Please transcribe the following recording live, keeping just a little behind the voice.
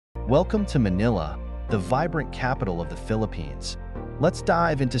Welcome to Manila, the vibrant capital of the Philippines. Let's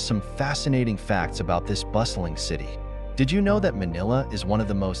dive into some fascinating facts about this bustling city. Did you know that Manila is one of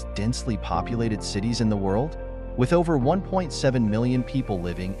the most densely populated cities in the world? With over 1.7 million people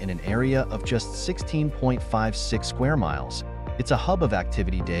living in an area of just 16.56 square miles, it's a hub of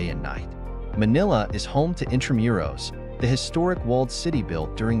activity day and night. Manila is home to Intramuros, the historic walled city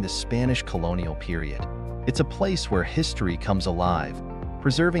built during the Spanish colonial period. It's a place where history comes alive,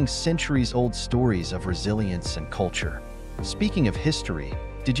 preserving centuries-old stories of resilience and culture. Speaking of history,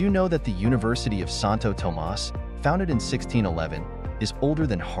 did you know that the University of Santo Tomas, founded in 1611, is older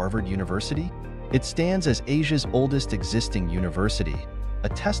than Harvard University? It stands as Asia's oldest existing university, a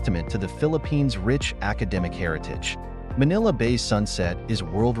testament to the Philippines' rich academic heritage. Manila Bay's sunset is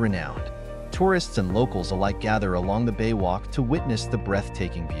world-renowned. Tourists and locals alike gather along the Baywalk to witness the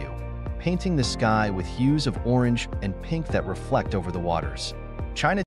breathtaking view, painting the sky with hues of orange and pink that reflect over the waters. China